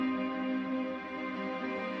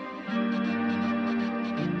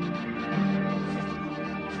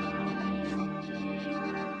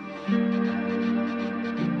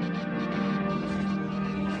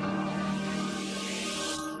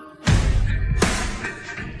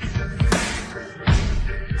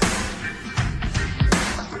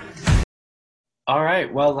All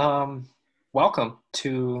right. Well, welcome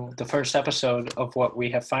to the first episode of what we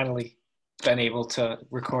have finally been able to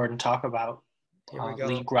record and talk about, Here we go.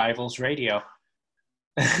 League Rivals Radio.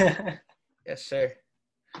 Yes, sir.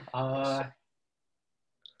 Yes, uh, sir.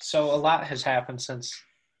 so a lot has happened since,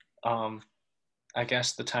 um, I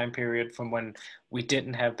guess, the time period from when we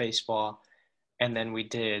didn't have baseball and then we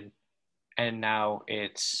did, and now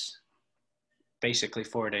it's basically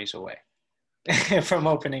 4 days away from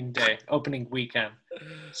opening day, opening weekend,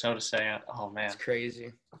 so to say. Oh It's man.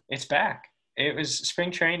 crazy. It's back. It was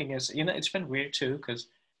spring training it's been weird too because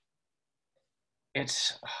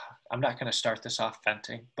it's I'm not going to start this off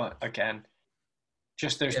venting, but again,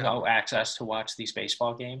 just there's Yeah. no access to watch these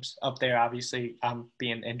baseball games up there. Obviously, I'm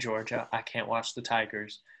being in Georgia. I can't watch the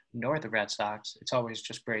Tigers nor the Red Sox. It's always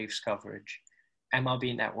just Braves coverage.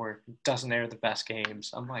 MLB Network doesn't air the best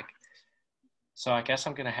games. I'm like, so I guess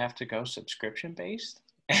I'm going to have to go subscription based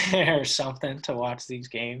or something to watch these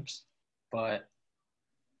games, but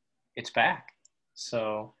it's back.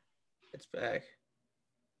 So It's back.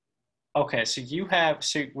 okay, so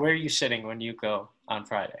where are you sitting when you go on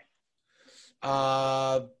Friday?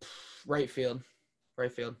 Uh, right field.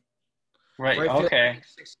 Right field. Right, Right field. okay.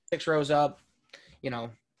 Six rows up. You know,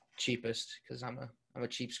 cheapest because I'm a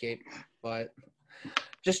cheapskate. But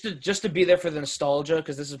just to be there for the nostalgia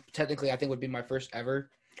because this is technically I think would be my first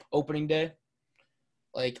ever opening day.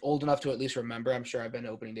 Like old enough to at least remember. I'm sure I've been to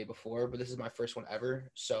opening day before, but this is my first one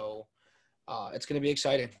ever. So it's gonna be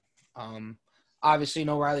exciting. Um, Obviously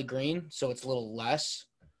no Riley Green, so it's a little less,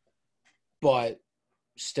 but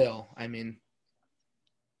still, I mean,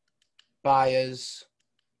 Baez,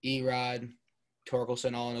 Erod,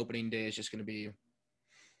 Torkelson all on opening day is just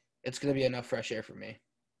it's gonna be enough fresh air for me.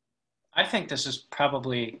 I think this is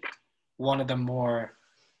probably one of the more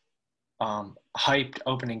hyped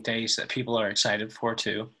opening days that people are excited for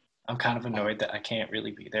too. I'm kind of annoyed that I can't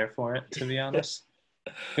really be there for it, to be honest.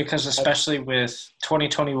 Because especially with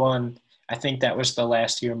 2021, I think that was the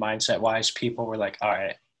last year mindset wise. People were like, all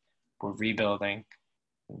right, we're rebuilding,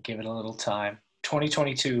 give it a little time.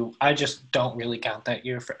 2022, I just don't really count that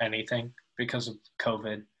year for anything because of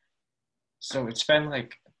COVID. So it's been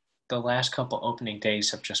like the last couple opening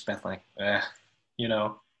days have just been like, you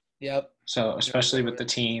know. Yep. So I know especially exactly with what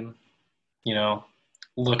the you mean. team, you know,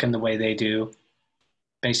 looking the way they do,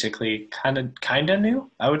 basically kind of new,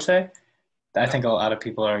 I would say. I think Yep. a lot of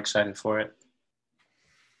people are excited for it.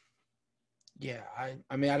 Yeah.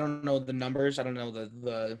 I mean I don't know the numbers. I don't know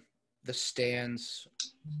the stands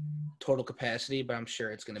total capacity, but I'm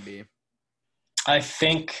sure it's gonna be I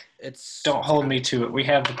think don't it's hold gotta me be to it. We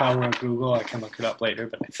have the power of Google. I can look it up later,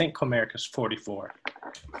 but I think Comerica's 44.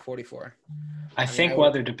 44. I I mean I think would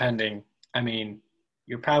weather depending. I mean,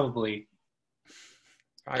 you're probably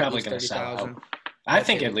probably at probably least going to sell out. 30,000. I I'd say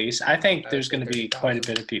think at at least least. I think I'd there's say going to be quite a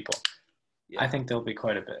 30,000. bit of people. I Yeah. think there'll be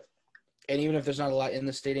quite a bit. And even if there's not a lot in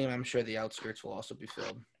the stadium, I'm sure the outskirts will also be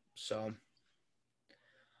filled. So,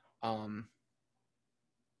 um,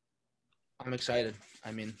 I'm excited.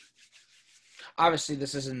 I mean, obviously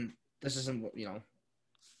this isn't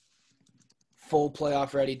full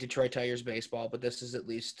playoff ready Detroit Tigers baseball, but this is at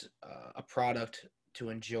least a product to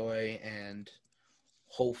enjoy and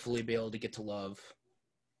hopefully be able to get to love.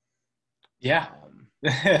 Yeah.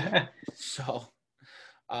 Um, so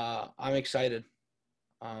I'm excited.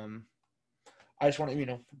 Um, I just want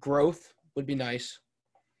to growth would be nice.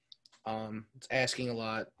 It's asking a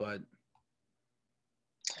lot, but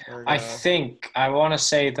we're I think I want to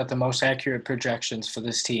say that the most accurate projections for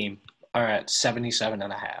this team are at 77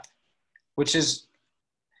 and a half, which is,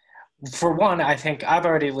 for one, I think I've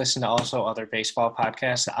already listened to also other baseball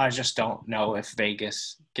podcasts. I just don't know if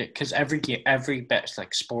Vegas because every bet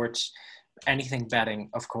like sports, anything betting,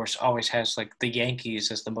 of course, always has like the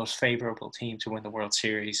Yankees as the most favorable team to win the World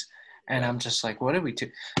Series. And yeah. I'm just like, what do we do?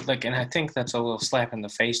 Like, and I think that's a little slap in the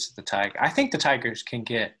face to the Tiger. I think the Tigers can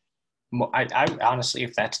get. I honestly,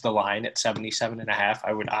 if that's the line at 77 and a half,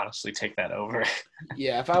 I would honestly take that over.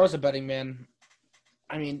 Yeah, if I was a betting man,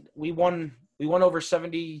 I mean, we won over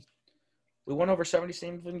 70 we won over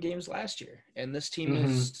 77 games last year, and this team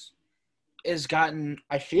Mm-hmm. is gotten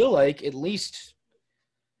I feel like at least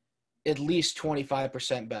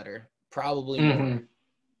 25% better, probably Mm-hmm. more,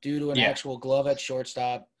 due to an Yeah. actual glove at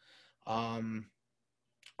shortstop. Um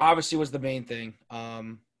Obviously was the main thing.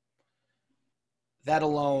 That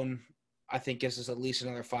alone I think gives us at least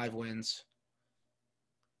another 5 wins.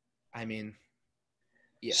 I mean,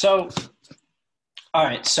 yeah. So, all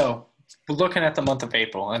right. So, we're looking at the month of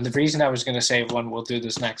April, and the reason I was going to say when we'll do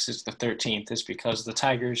this next is the 13th is because the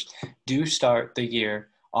Tigers do start the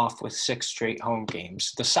year off with 6 straight home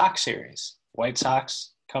games. The Sox series, White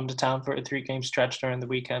Sox come to town for a 3-game stretch during the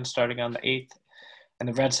weekend starting on the 8th. And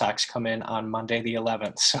the Red Sox come in on Monday the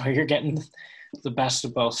 11th. So you're getting the best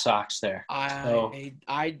of both Sox there. So,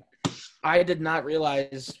 I did not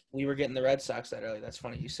realize we were getting the Red Sox that early. That's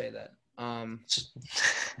funny you say that. I'm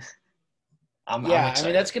I excited.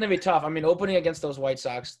 mean, that's going to be tough. I mean, opening against those White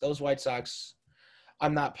Sox,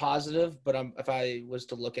 I'm not positive, but if I was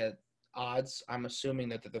to look at odds, I'm assuming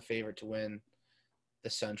that they're the favorite to win the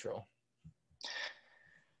Central.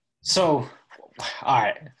 So, all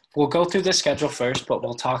right, we'll go through the schedule first, but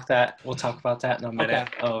we'll talk about that in a minute.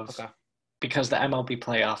 Because the MLB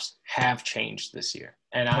playoffs have changed this year,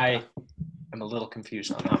 and I am a little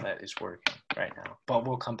confused on how that is working right now. But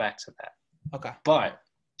we'll come back to that. Okay. But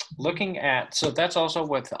looking at that's also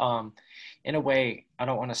with in a way, I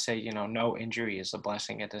don't want to say no injury is a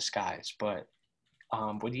blessing in disguise, but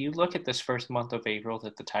when you look at this first month of April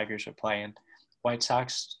that the Tigers are playing, White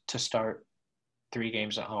Sox to start 3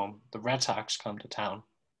 games at home, the Red Sox come to town.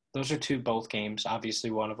 Those are both games. Obviously,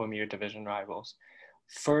 one of them your division rivals.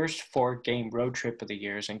 First 4-game road trip of the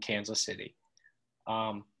year is in Kansas City.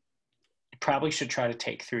 You probably should try to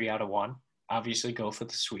take 3 out of 1. Obviously, go for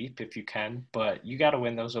the sweep if you can, but you got to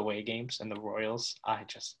win those away games. And the Royals,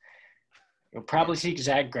 you'll probably see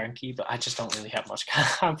Zach Greinke, but I just don't really have much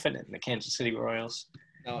confidence in the Kansas City Royals.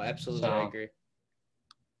 No, absolutely, I agree.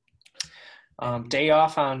 Day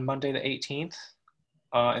off on Monday the 18th,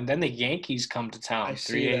 and then the Yankees come to town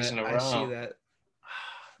 3 days in a row. I see that.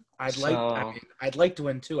 I'd like to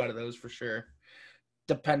win 2 out of those for sure,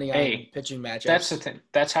 depending on pitching matchups. That's the thing.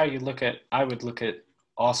 That's how you look at. I would look at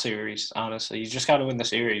all series. Honestly, you just got to win the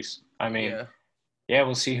series. I mean,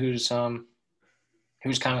 we'll see who's kind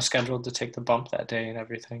of scheduled to take the bump that day and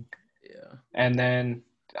everything. Yeah. And then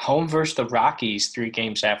home versus the Rockies 3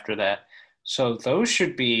 games after that. So those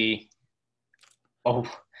should be. Oh,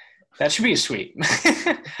 that should be a sweep.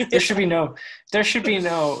 There should be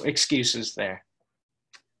no excuses there.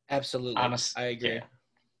 Absolutely. Honestly, I agree. Yeah.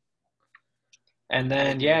 And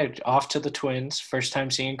then, off to the Twins. First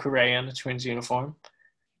time seeing Correa in the Twins uniform.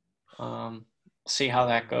 See how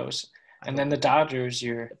that goes. And then the Dodgers,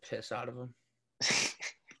 you're piss out of them.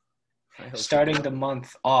 starting the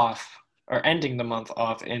month off or ending the month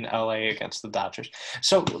off in LA against the Dodgers.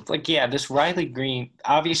 So, this Riley Green,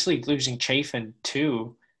 obviously losing Chafin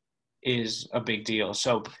too is a big deal.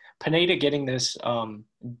 So Pineda getting this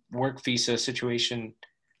work visa situation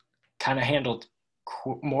kind of handled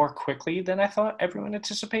more quickly than I thought everyone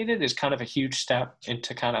anticipated is kind of a huge step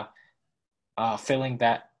into kind of filling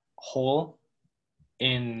that hole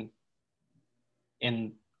in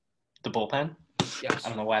the bullpen. Yes. I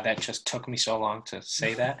don't know why that just took me so long to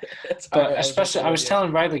say that. But especially, I was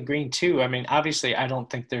telling Riley Green too. I mean, obviously, I don't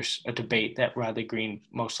think there's a debate that Riley Green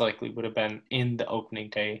most likely would have been in the opening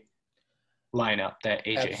day lineup that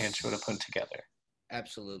AJ Hinch would have put together.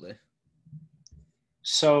 Absolutely.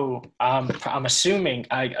 So I'm assuming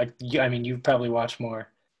I mean you've probably watched more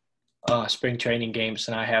spring training games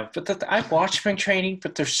than I have, but I've watched spring training,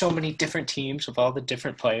 but there's so many different teams with all the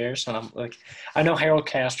different players, and I'm I know Harold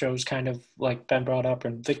Castro's kind of been brought up,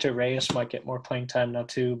 and Victor Reyes might get more playing time now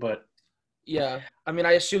too, but yeah, I mean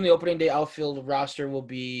I assume the opening day outfield roster will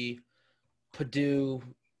be Purdue,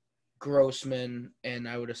 Grossman, and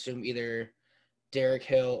I would assume either Derek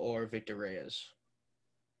Hill or Victor Reyes.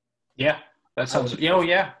 Yeah. That sounds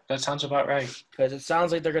that sounds about right. Because it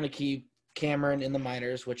sounds like they're going to keep Cameron in the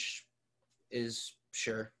minors, which is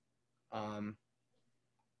sure. I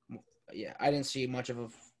didn't see much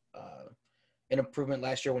of an improvement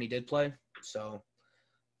last year when he did play. So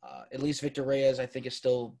at least Victor Reyes, I think,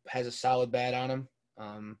 still has a solid bat on him.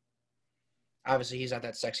 Obviously, he's not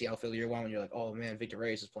that sexy outfielder year one when you're like, oh man, Victor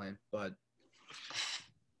Reyes is playing. But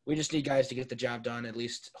we just need guys to get the job done, at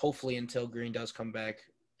least hopefully until Green does come back.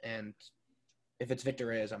 And if it's Victor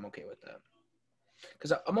Reyes, I'm okay with that.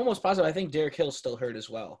 Because I'm almost positive I think Derek Hill's still hurt as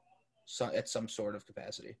well, at some sort of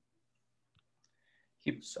capacity.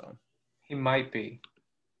 He might be.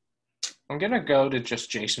 I'm going to go to just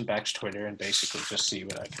Jason Beck's Twitter and basically just see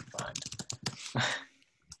what I can find.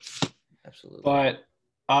 Absolutely. But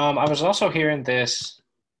I was also hearing this.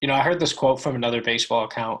 I heard this quote from another baseball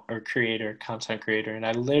account or content creator, and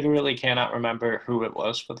I literally cannot remember who it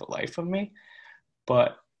was for the life of me.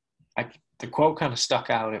 But the quote kind of stuck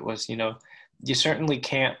out. It was, you certainly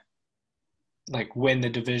can't win the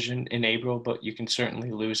division in April, but you can certainly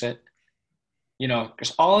lose it.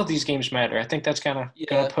 Because all of these games matter. I think that's going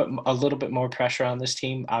to put a little bit more pressure on this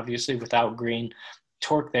team. Obviously, without Green,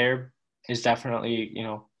 Torque there is definitely,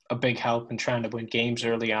 a big help in trying to win games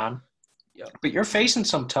early on. Yep. But you're facing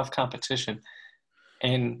some tough competition,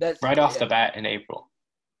 and off the bat in April.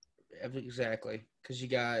 Exactly. because you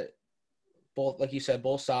got both, like you said,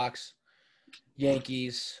 both Sox,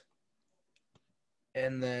 Yankees,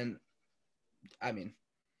 and then, I mean,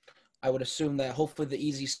 I would assume that hopefully the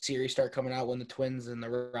easy series start coming out when the Twins and the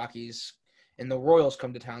Rockies and the Royals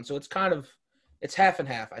come to town. So it's half and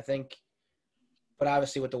half, I think. But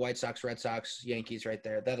obviously with the White Sox, Red Sox, Yankees right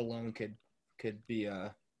there, that alone could be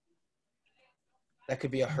a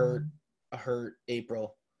hurt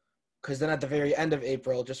April. Because then at the very end of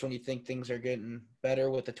April, just when you think things are getting better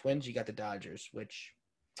with the Twins, you got the Dodgers, which,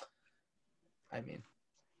 I mean.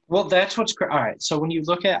 Well, that's what's all right. So when you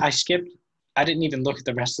look at, I didn't even look at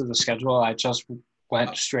the rest of the schedule. I just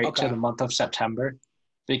went straight to Okay. the month of September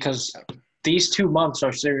because these 2 months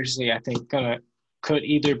are seriously, I think, could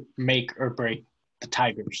either make or break the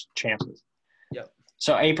Tigers' chances. Yep.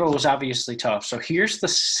 So April was obviously tough. So here's the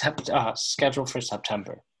schedule for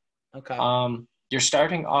September. Okay. You're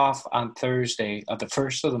starting off on Thursday of the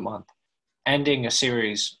first of the month, ending a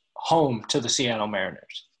series home to the Seattle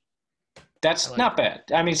Mariners. That's not bad.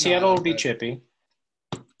 I mean, Seattle will be chippy.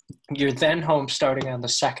 You're then home starting on the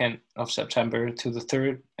 2nd of September to the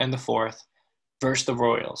 3rd and the 4th versus the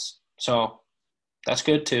Royals. So that's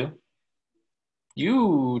good too.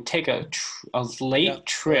 You take a late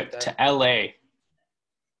trip to LA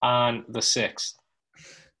on the 6th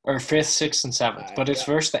or 5th, 6th, and 7th, but it's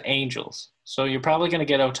versus the Angels. So you're probably going to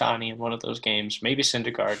get Ohtani in one of those games, maybe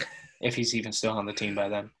Syndergaard if he's even still on the team by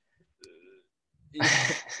then.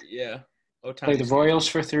 Yeah. Play the Royals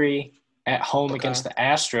for 3 at home against the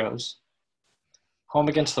Astros, home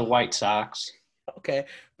against the White Sox. Okay,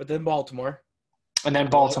 but then Baltimore. And then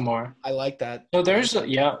Baltimore. I like that. So there's, at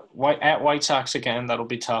White Sox again. That'll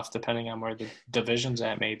be tough depending on where the division's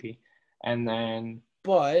at maybe. And then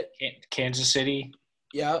Kansas City.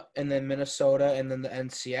 Yeah, and then Minnesota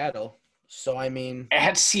and Seattle. So, I mean.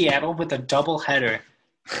 At Seattle with a doubleheader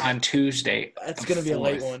on Tuesday. It's going to be a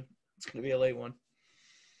late one.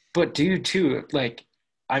 But dude, too,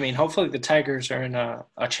 hopefully the Tigers are in a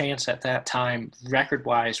chance at that time,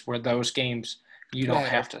 record-wise, where those games you don't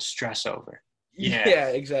have to stress over. Yeah,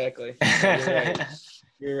 exactly.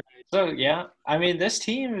 You're right. So, yeah, I mean, this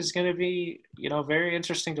team is going to be, very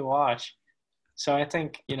interesting to watch. So I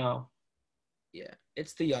think, Yeah,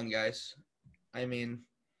 it's the young guys. I mean.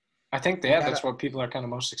 I think that's what people are kind of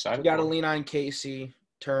most excited for. You got to lean on Casey,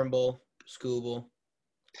 Turnbull, Scooble.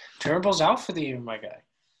 Turnbull's out for the year, my guy.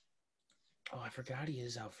 Oh, I forgot he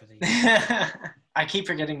is out for the year. I keep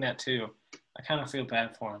forgetting that too. I kind of feel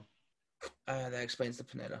bad for him. That explains the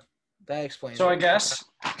Pineda. That explains. So I guess.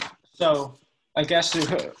 All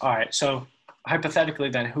right. So hypothetically,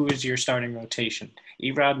 then, who is your starting rotation?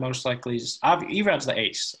 Erod most likely is. Erod's the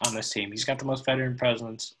ace on this team. He's got the most veteran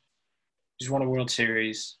presence. He's won a World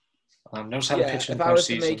Series. Knows how to pitch in the postseason. If I was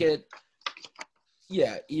to make it,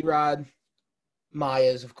 Erod.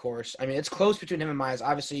 Myers, of course. I mean, it's close between him and Myers.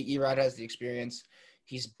 Obviously, Erod has the experience.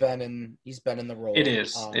 He's been in the role. It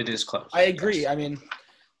is close. I agree. Yes. I mean,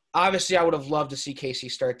 obviously, I would have loved to see Casey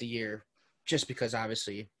start the year, just because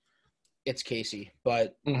obviously it's Casey.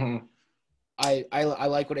 But I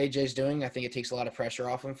like what AJ's doing. I think it takes a lot of pressure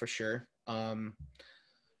off him for sure. But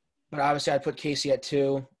obviously, I'd put Casey at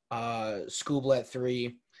 2, Scooble at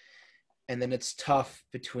 3, and then it's tough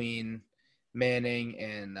between Manning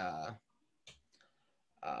and.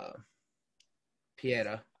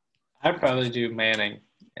 Pieta. I'd probably do Manning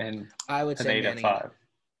and I would say Pineda 5.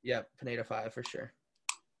 Yep, Pineda 5 for sure.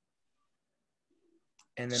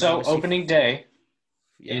 And then opening day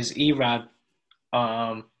is Erod.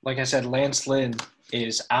 Like I said, Lance Lynn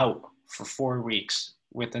is out for 4 weeks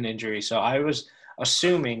with an injury. So I was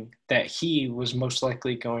assuming that he was most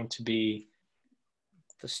likely going to be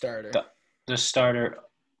the starter. The starter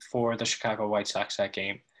for the Chicago White Sox that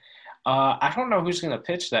game. I don't know who's going to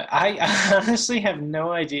pitch that. I honestly have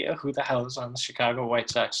no idea who the hell is on the Chicago White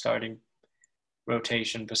Sox starting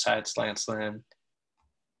rotation besides Lance Lynn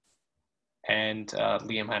and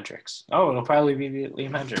Liam Hendricks. Oh, it'll probably be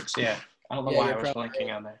Liam Hendricks. Yeah. I don't know why I was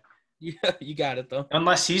blanking on that. Yeah, you got it, though.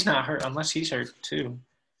 Unless he's not hurt. Unless he's hurt, too.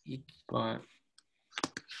 But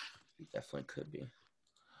he definitely could be.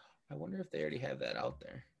 I wonder if they already have that out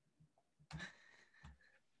there.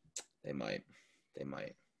 They might.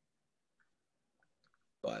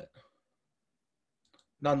 But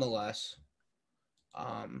nonetheless,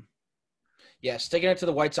 sticking it to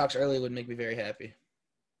the White Sox early would make me very happy.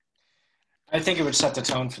 I think it would set the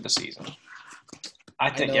tone for the season. I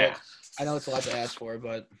know it's a lot to ask for,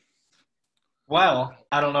 but. Well,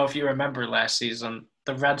 I don't know if you remember last season.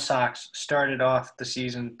 The Red Sox started off the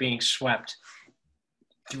season being swept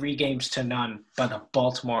 3-0 by the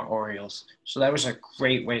Baltimore Orioles. So that was a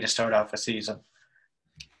great way to start off a season.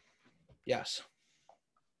 Yes.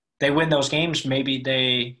 they win those games, maybe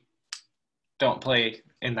they don't play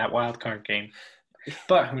in that wild card game.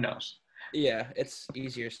 But who knows? Yeah, it's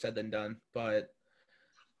easier said than done. But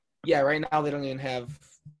yeah, right now they don't even have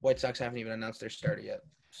White Sox haven't even announced their starter yet.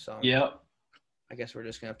 So Yep. I guess we're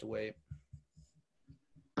just gonna have to wait.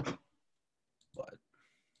 But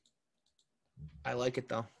I like it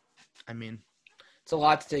though. I mean, it's a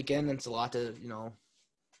lot to take in. And it's a lot to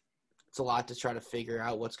it's a lot to try to figure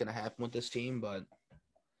out what's gonna happen with this team. But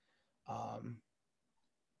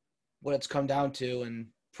what it's come down to, and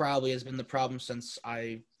probably has been the problem since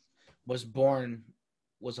I was born,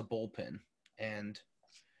 was a bullpen. And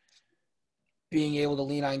being able to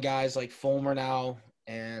lean on guys like Fulmer now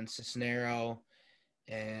and Cisnero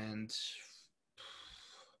and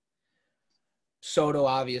Soto,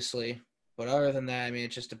 obviously. But other than that, I mean,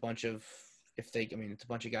 it's just a bunch of it's a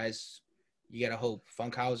bunch of guys you got to hope.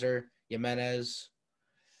 Funkhauser, Jimenez.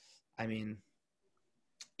 I mean,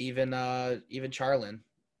 even Charlin.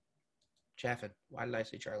 Chaffin. Why did I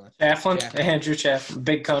say Charlin? Chaffin. Andrew Chaffin.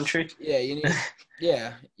 Big country. Yeah, you need –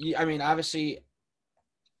 yeah. I mean, obviously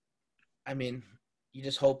 – I mean, you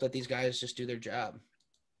just hope that these guys just do their job.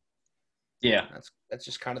 Yeah. That's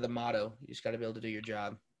just kind of the motto. You just got to be able to do your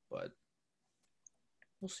job. But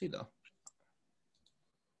we'll see, though.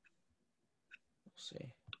 We'll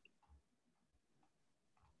see.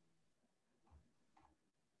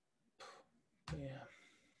 Yeah.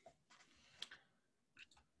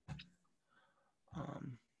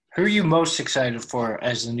 Who are you most excited for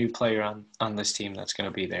as the new player on this team that's going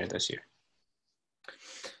to be there this year?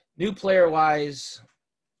 New player-wise,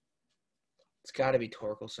 it's got to be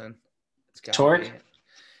Torkelson. It's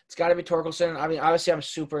got to be Torkelson. I mean, obviously, I'm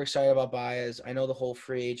super excited about Baez. I know the whole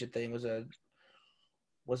free agent thing was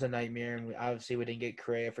a nightmare, and we didn't get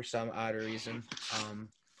Correa for some odd reason.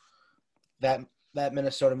 That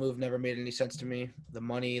Minnesota move never made any sense to me. The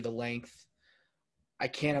money, the length. I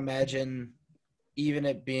can't imagine even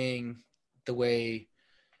it being the way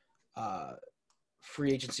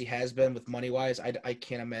free agency has been with money-wise. I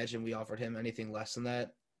can't imagine we offered him anything less than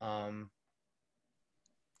that.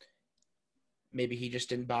 Maybe he just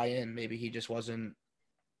didn't buy in. Maybe he just wasn't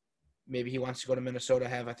 – maybe he wants to go to Minnesota,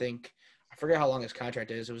 I forget how long his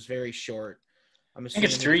contract is. It was very short. I think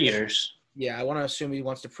it's 3 years. Yeah, I want to assume he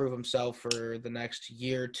wants to prove himself for the next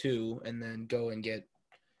year or two and then go and get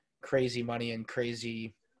crazy money and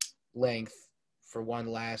crazy length for one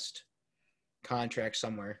last contract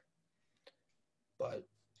somewhere. But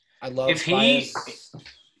I love if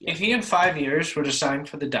he in 5 years would have signed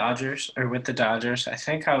for the Dodgers or with the Dodgers, I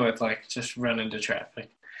think I would just run into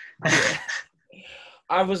traffic. Yeah.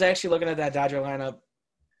 I was actually looking at that Dodger lineup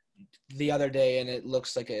the other day, and it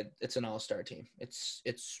looks like it's an all-star team.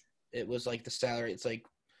 It was like the salary. It's like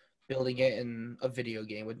building it in a video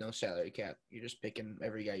game with no salary cap. You're just picking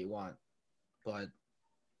every guy you want. But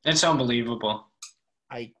it's unbelievable.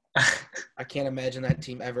 I can't imagine that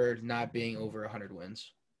team ever not being over 100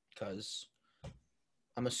 wins, because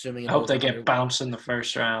I'm assuming. I hope they get bounced in the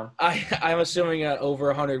first round. I'm assuming an over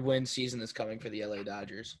 100 win season is coming for the LA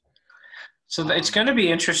Dodgers. So it's going to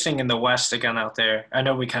be interesting in the West again out there. I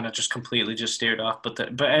know we kind of just completely steered off, but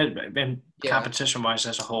competition-wise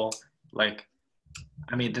as a whole,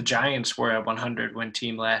 the Giants were a 100-win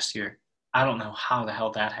team last year. I don't know how the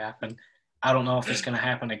hell that happened. I don't know if it's going to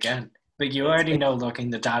happen again. But you already know,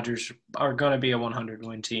 the Dodgers are going to be a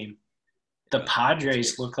 100-win team. The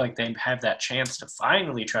Padres look like they have that chance to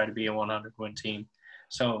finally try to be a 100-win team.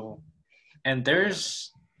 So, and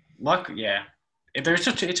there's luck, yeah. It's a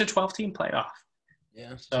 12-team playoff.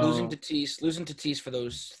 Yeah. So, losing Tatis for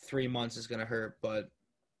those 3 months is going to hurt, but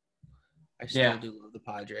I still do love the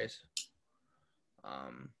Padres.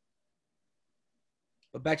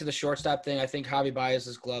 But back to the shortstop thing, I think Javi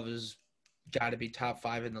Baez's glove has got to be top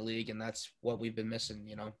 5 in the league, and that's what we've been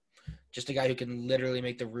missing, Just a guy who can literally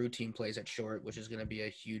make the routine plays at short, which is going to be a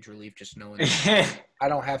huge relief just knowing that I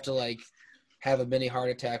don't have to, have a mini heart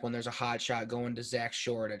attack when there's a hot shot going to Zach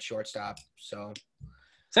Short at shortstop. So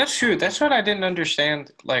that's true. That's what I didn't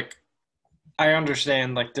understand. I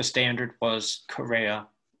understand the standard was Correa.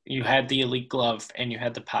 You had the elite glove and you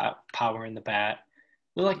had the power in the bat.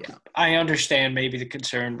 I understand maybe the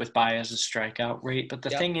concern with Baez's strikeout rate, but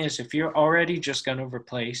the thing is, if you're already just going to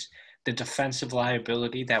replace the defensive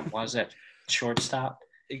liability that was at shortstop,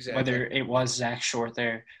 exactly. Whether it was Zach Short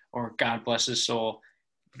there or, God bless his soul,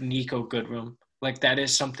 Nico Goodrum, that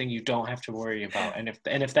is something you don't have to worry about. And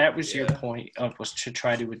if that was your point was to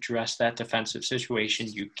try to address that defensive situation,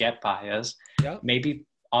 you get Baez. Yep. Maybe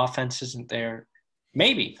offense isn't there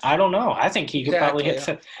Maybe. I don't know. I think he could probably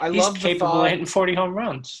Exactly. I he's love the capable of thought. hitting 40 home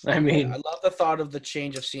runs. I Yeah, I mean, love the thought of the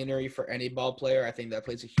change of scenery for any ball player. I think that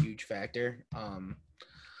plays a huge factor.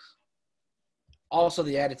 Also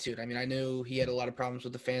the attitude. I mean, I knew he had a lot of problems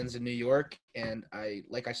with the fans in New York, and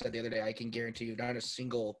like I said the other day, I can guarantee you, not a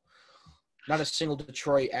single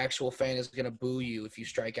Detroit actual fan is going to boo you if you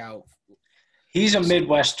strike out he's a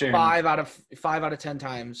Midwestern. five out of 10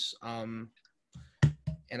 times.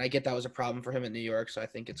 And I get that was a problem for him in New York, so I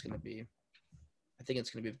think it's going to be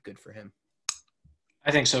good for him.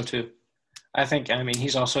 I think so too. I mean,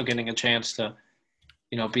 he's also getting a chance to,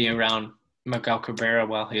 be around Miguel Cabrera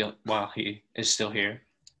while he is still here.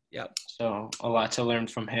 Yep. So a lot to learn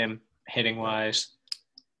from him hitting wise.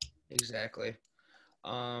 Exactly.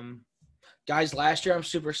 Guys, last year I'm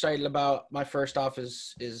super excited about. My first off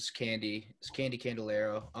is Candy. It's Candy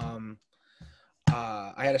Candelero.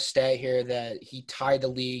 I had a stat here that he tied the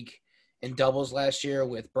league in doubles last year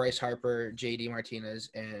with Bryce Harper, JD Martinez,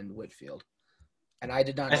 and Whitfield. And I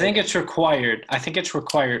did not know I think that. it's required. I think it's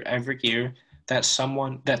required every year that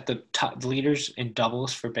the top leaders in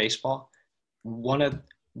doubles for baseball, one of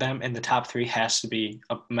them in the top three has to be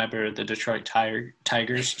a member of the Detroit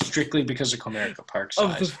Tigers, strictly because of Comerica Park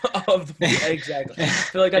size. Exactly. I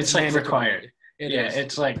feel like that's It's like mandatory. required. It Yeah, is.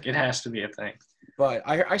 it's like it has to be a thing. But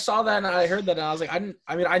I saw that and I heard that and I was like,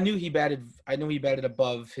 I knew he batted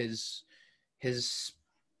above his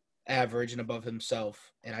average and above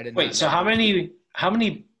himself, and I did Wait, not so know. how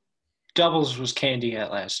many doubles was Candy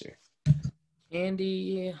at last year?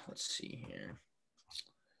 Candy, let's see here.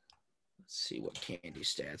 Let's see what Candy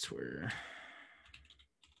stats were.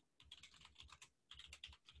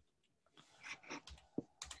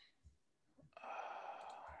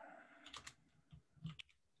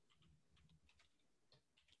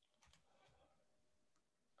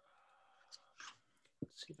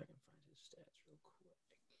 Let's see if I can find his stats real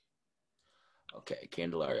quick. Okay,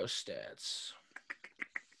 Candelario stats.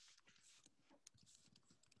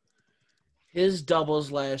 His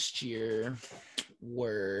doubles last year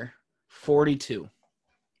were 42.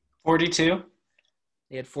 42?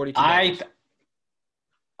 He had 42 doubles.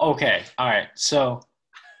 Okay, all right. So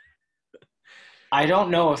I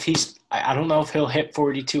don't know if he'll hit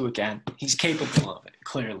 42 again. He's capable of it,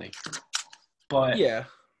 clearly. But Yeah.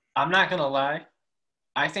 I'm not gonna lie.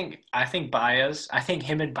 I think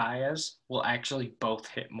him and Baez will actually both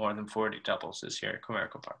hit more than 40 doubles this year at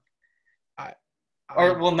Comerica Park.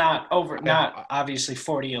 Not obviously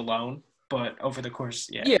 40 alone, but over the course,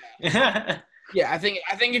 yeah. Yeah. Yeah, I think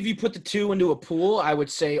if you put the two into a pool, I would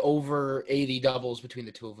say over 80 doubles between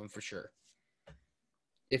the two of them for sure.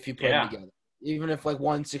 If you put them together. Even if like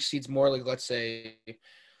one succeeds more, like let's say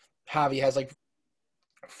Javi has like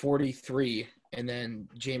 43 and then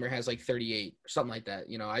Jamer has like 38 or something like that.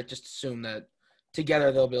 I just assume that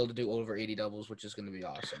together they'll be able to do over 80 doubles, which is going to be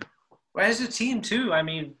awesome. Well, as a team too, I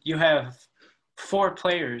mean, you have 4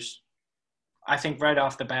 players, I think right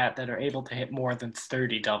off the bat, that are able to hit more than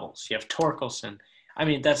 30 doubles. You have Torkelson. I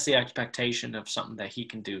mean, that's the expectation of something that he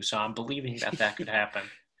can do. So I'm believing that could happen.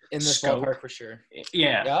 In this ballpark for sure.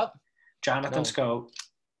 Yeah. Yep. Jonathan Scope,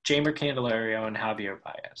 Jamer Candelario, and Javier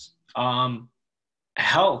Baez.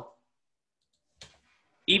 Hell,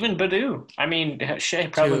 even Badu. I mean, Shea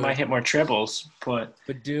probably might hit more triples, but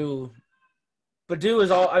Badu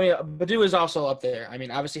is also up there. I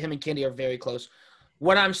mean, obviously him and Candy are very close.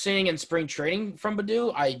 What I'm seeing in spring training from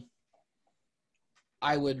Badu, I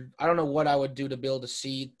don't know what I would do to be able to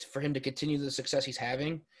see for him to continue the success he's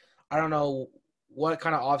having. I don't know what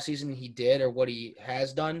kind of offseason he did or what he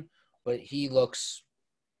has done, but he looks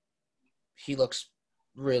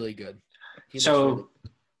really good.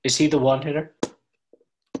 Is he the one hitter?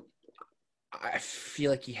 I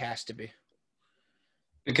feel like he has to be.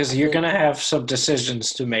 Because you're going to have some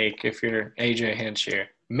decisions to make if you're AJ Hinch here.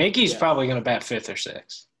 Miggy's probably going to bat 5th or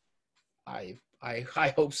 6th. I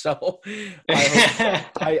hope so.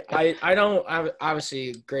 I don't.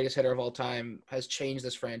 Obviously, greatest hitter of all time has changed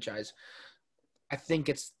this franchise. I think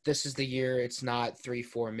this is the year. It's not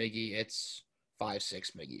 3-4 Miggy. It's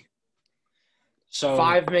 5-6 Miggy. So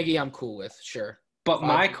 5 Miggy, I'm cool with, sure. But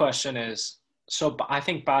my question is, so I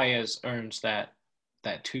think Baez earns that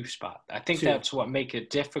 2 spot. I think that's what make it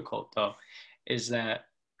difficult, though, is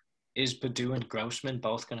Badu and Grossman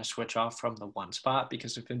both going to switch off from the 1 spot?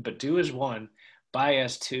 Because if Badu is 1,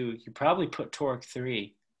 Baez 2, you probably put Torque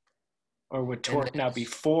 3, or would Torque now be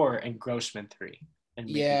 4 and Grossman 3 and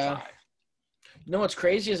Mickey 5? You know what's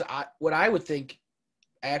crazy is what I would think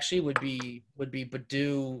actually would be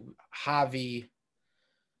Badu, Javi,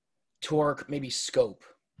 Torque, maybe Scope.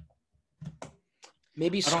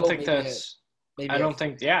 Maybe Maybe I don't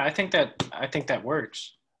think. Yeah, I think that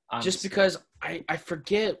works. just Honestly, because I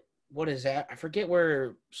forget what is that. I forget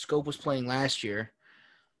where Scope was playing last year.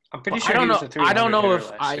 I'm pretty But I sure don't he was know. a 300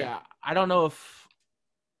 hitter last year. I don't know if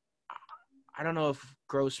I don't know if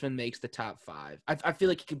Grossman makes the top 5. I feel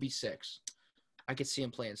like he could be 6. I could see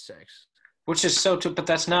him playing 6. Which is but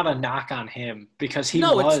that's not a knock on him because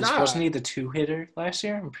No, it's wasn't not. he the 2 hitter last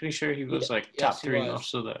year? I'm pretty sure he Yeah, was like yes, top he 3 was.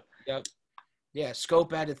 most of the. Yep. Yeah,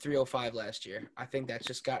 Scope added 305 last year. I think that's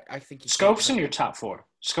just got. I think you can't. Scope's in your top 4.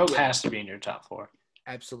 Scope Yeah, has to be in your top 4.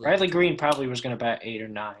 absolutely. Bradley Green probably was going to bat 8 or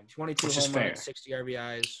 9, 22 which is home runs, fair. 60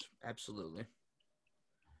 RBIs. Absolutely.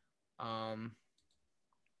 Um.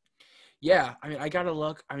 Yeah, I mean, I gotta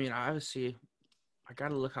look. I mean, obviously, I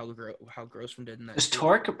gotta look how Grossman did in that Does too.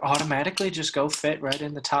 Torque automatically just go fit right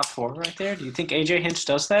in the top 4 right there? Do you think AJ Hinch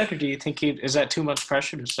does that, or do you think is that too much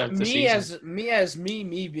pressure to start the Me season? as me as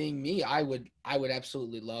me being me, I would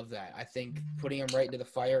absolutely love that. I think putting him right into the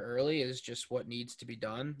fire early is just what needs to be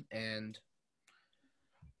done, and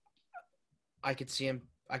I could see him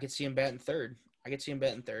batting third. I could see him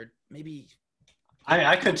batting third. Maybe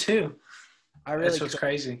I could too. I That's really what's could.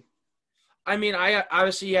 crazy. I mean, I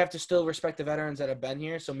obviously you have to still respect the veterans that have been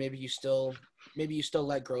here, so maybe you still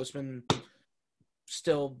let Grossman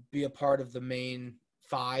still be a part of the main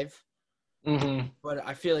 5. Mm-hmm. But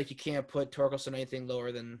I feel like you can't put Torkelson anything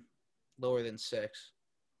lower than 6.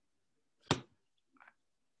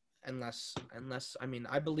 Unless I mean,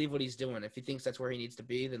 I believe what he's doing. If he thinks that's where he needs to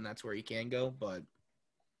be, then that's where he can go. But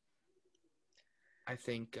I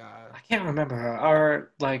think I can't remember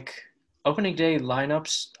our like opening day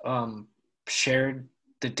lineups shared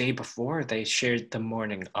the day before. They shared the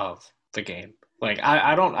morning of the game. Like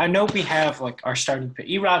I don't I know we have like our starting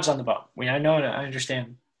Erod's on the bump. I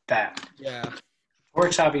understand that. yeah,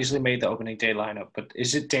 Torch obviously made the opening day lineup, but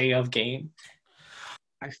is it day of game?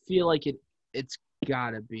 I feel like it's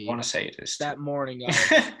gotta I be want to say it is too. that morning of.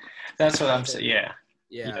 That's what I I'm saying. think Yeah.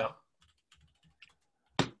 yeah.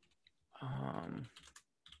 Yeah. Um,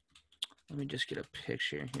 let me just get a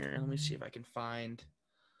picture here. Let me see if I can find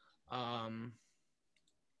um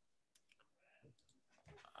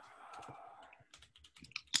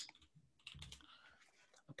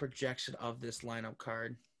a projection of this lineup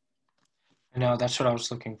card. I know that's what I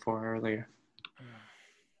was looking for earlier.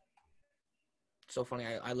 So funny.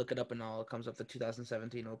 I look it up and all it comes up the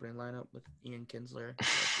 2017 opening lineup with Ian Kinsler.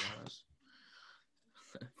 Let's be honest.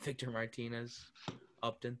 Victor Martinez,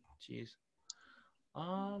 Upton. Jeez.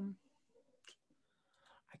 I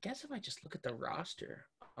guess if I just look at the roster,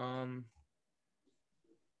 I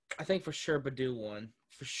think for sure Badu 1,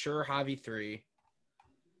 for sure Javi 3.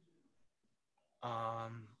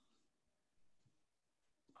 Um,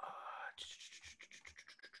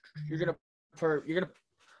 you're gonna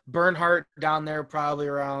Bernhardt down there probably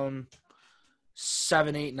around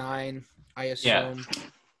 7, 8, 9. I Yeah. assume.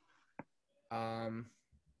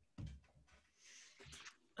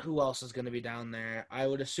 Who else is going to be down there? I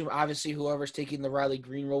would assume, obviously, whoever's taking the Riley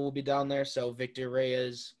Green role will be down there. So Victor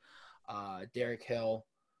Reyes, Derek Hill,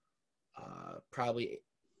 probably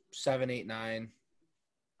 7, 8, 9.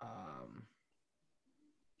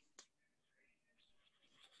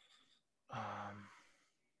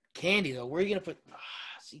 Candy though, where are you gonna put?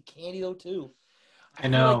 See Candy though too. I I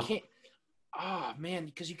feel like know. can't. Oh man,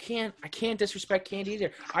 because you can't. I can't disrespect Candy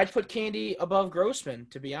either. I'd put Candy above Grossman,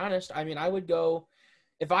 to be honest. I mean, I would go.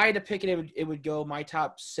 If I had to pick it, it would go. My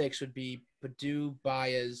top 6 would be Badu,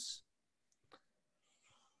 Baez,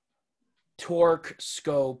 Torque,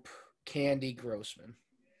 Scope, Candy, Grossman.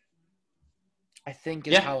 I think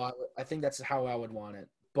is Yeah. how I think that's how I would want it.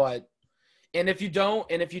 But if you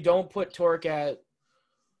don't put Torque at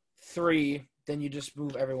 3, then you just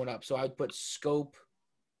move everyone up. So I would put Scope.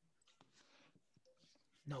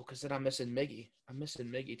 No, because then I'm missing Miggy. I'm missing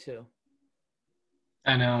Miggy too.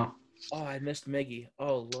 I know. Oh, I missed Miggy.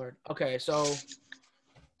 Oh Lord. Okay, so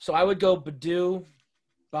I would go Badu,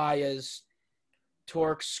 Baez,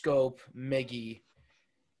 Torque, Scope, Miggy,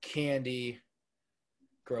 Candy,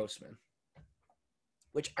 Grossman.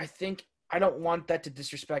 Which I think I don't want that to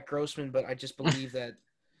disrespect Grossman, but I just believe that,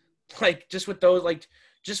 like, just with those, like,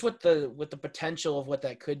 just with the potential of what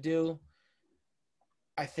that could do,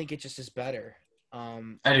 I think it just is better. I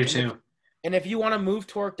do And too. if you want to move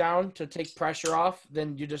Torque down to take pressure off,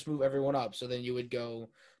 then you just move everyone up. So then you would go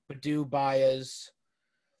Badu, Baez,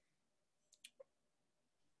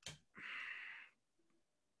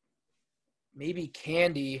 maybe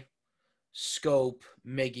Candy, Scope,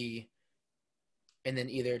 Miggy, and then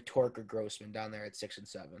either Torque or Grossman down there at 6 and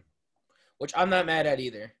 7, which I'm not mad at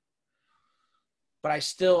either. But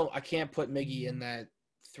I can't put Miggy in that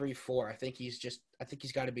 3-4. I think he's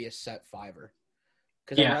got to be a set 5er.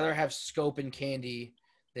 because I'd Yeah. rather have Scope and Candy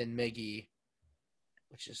than Miggy,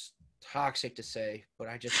 which is toxic to say, but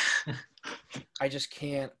I just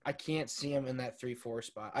can't see him in that 3-4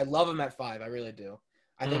 spot. I love him at 5, I really do.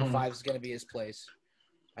 I think Mhm. 5 is going to be his place.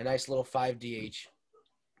 A nice little 5 DH.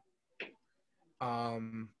 I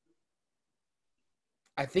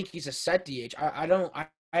think he's a set DH. I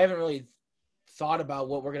haven't really thought about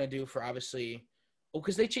what we're gonna do for obviously. Oh,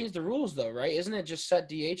 because they changed the rules though, right? Isn't it just set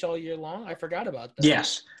DH all year long? I forgot about that.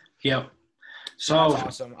 Yes. Yep. So that's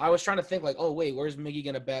So awesome. I was trying to think like, oh wait, where's Miggy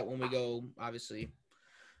gonna bet when we go obviously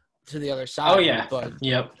to the other oh side? yeah.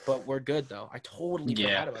 Yep. But we're good though. I totally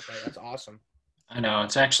Yeah. forgot about that. That's awesome. I know.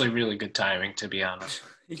 It's actually really good timing, to be honest.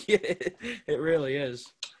 Yeah, it really is.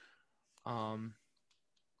 Um,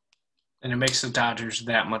 And it makes the Dodgers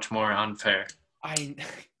that much more unfair. I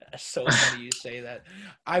that's so funny you say that.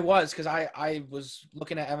 I was because I was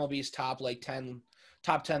looking at MLB's top 10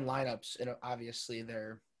 lineups, and obviously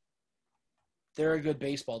they're a good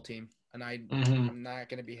baseball team, and Mm-hmm. I'm not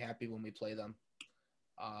gonna be happy when we play them.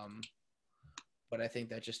 Um, but I think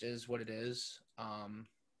that just is what it is.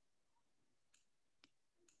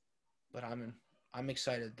 But I'm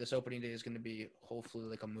excited. This opening day is gonna be hopefully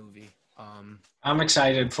like a movie. I'm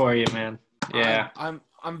excited for you, man. Yeah. I'm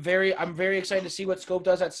very excited to see what Scope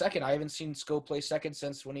does at second. I haven't seen Scope play second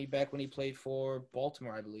since when he played for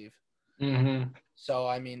Baltimore, I believe. Mm-hmm. So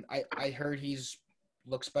I mean, I heard he's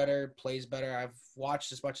looks better, plays better. I've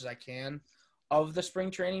watched as much as I can of the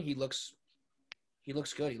spring training. He looks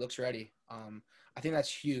good. He looks ready. I think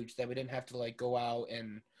that's huge that we didn't have to like go out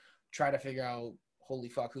and try to figure out holy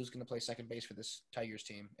fuck who's going to play second base for this Tigers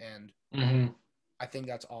team. And Mm-hmm. I think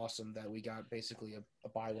that's awesome that we got basically a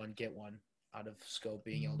buy one get one out of Scope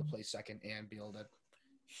being able to play second and be able to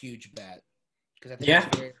huge bat because Yeah.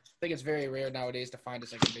 I think it's very rare nowadays to find a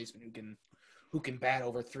second baseman who can bat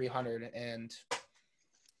over 300 and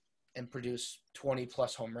produce 20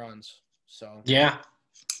 plus home runs. So Yeah.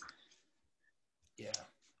 yeah,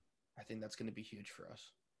 I think that's going to be huge for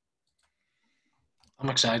us. I'm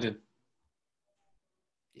excited.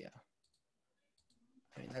 Yeah,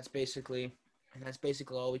 I mean that's basically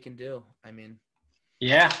all we can do. I mean,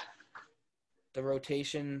 Yeah. the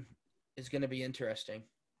rotation is going to be interesting.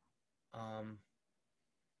 I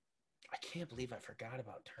can't believe I forgot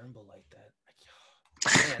about Turnbull like that.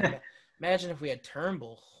 Man, imagine if we had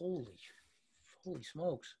Turnbull. Holy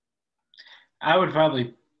smokes. I would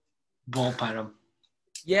probably bullpen him.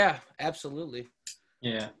 Yeah, absolutely.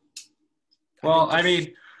 Yeah. I Well, think I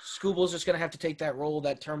mean, Scooble's just gonna have to take that role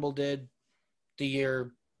that Turnbull did the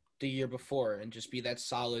year before and just be that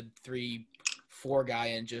solid 3-4 guy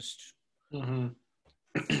and just mm-hmm.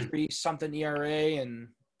 3-something ERA and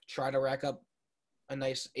try to rack up a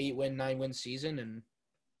nice 8-win, 9-win season and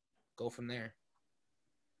go from there.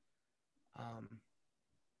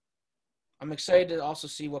 I'm excited to also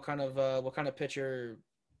see what kind of pitcher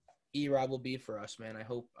E-Rob will be for us, man. I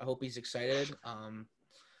hope he's excited.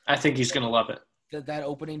 I think he's gonna love it. That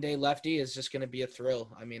opening day lefty is just going to be a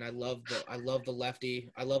thrill. I mean, I love the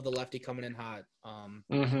lefty. I love the lefty coming in hot.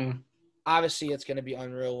 Mm-hmm. Obviously, it's going to be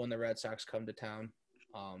unreal when the Red Sox come to town.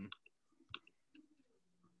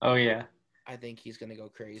 Oh yeah. I think he's going to go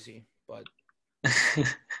crazy, but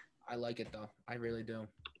I like it though. I really do.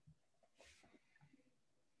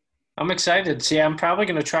 I'm excited. See, I'm probably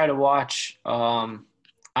gonna try to watch. I'm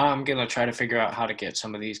gonna try to figure out how to get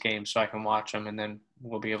some of these games so I can watch them, and then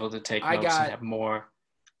we'll be able to take notes and have more.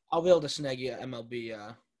 I'll be able to snag you an MLB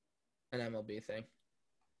thing.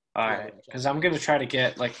 All right, because I'm gonna try to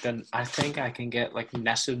get I think I can get like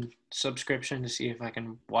Nessun subscription to see if I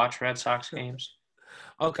can watch Red Sox games.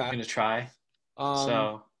 Okay. I'm gonna try.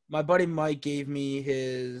 My buddy Mike gave me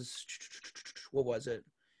his what was it?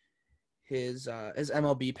 His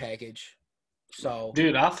MLB package. So,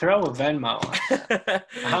 dude, I'll throw a Venmo.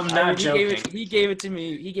 I'm not joking. He gave it to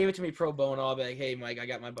me. He gave it to me pro bono. I'll be like, hey, Mike, I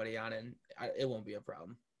got my buddy on it. And it won't be a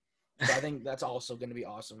problem. So I think that's also going to be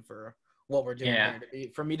awesome for what we're doing here.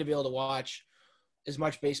 For me to be able to watch as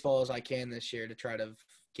much baseball as I can this year to try to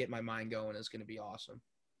get my mind going is going to be awesome.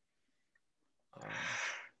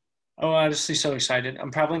 Oh, honestly, so excited. I'm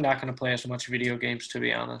probably not going to play as much video games, to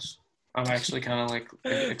be honest. I'm actually kind of like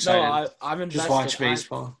excited. No, I'm invested. Just watch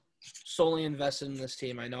baseball. I'm solely invested in this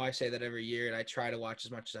team. I know I say that every year, and I try to watch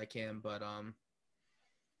as much as I can, but I'm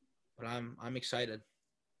excited.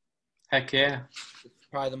 Heck yeah! It's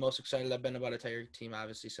probably the most excited I've been about a Tiger team,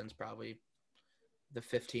 obviously, since probably the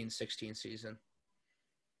 15-16 season.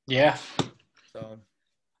 Yeah. So,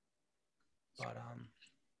 but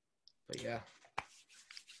yeah.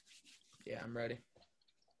 Yeah, I'm ready.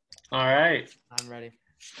 All right. I'm ready.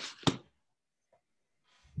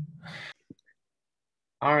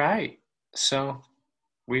 All right. So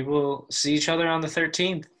we will see each other on the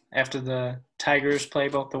 13th after the Tigers play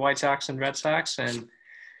both the White Sox and Red Sox, and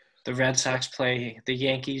the Red Sox play the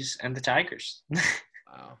Yankees and the Tigers.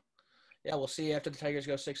 Wow. Yeah, we'll see after the Tigers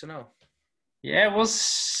go 6-0. Yeah, we'll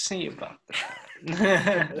see about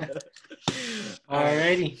that. All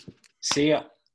righty. See ya.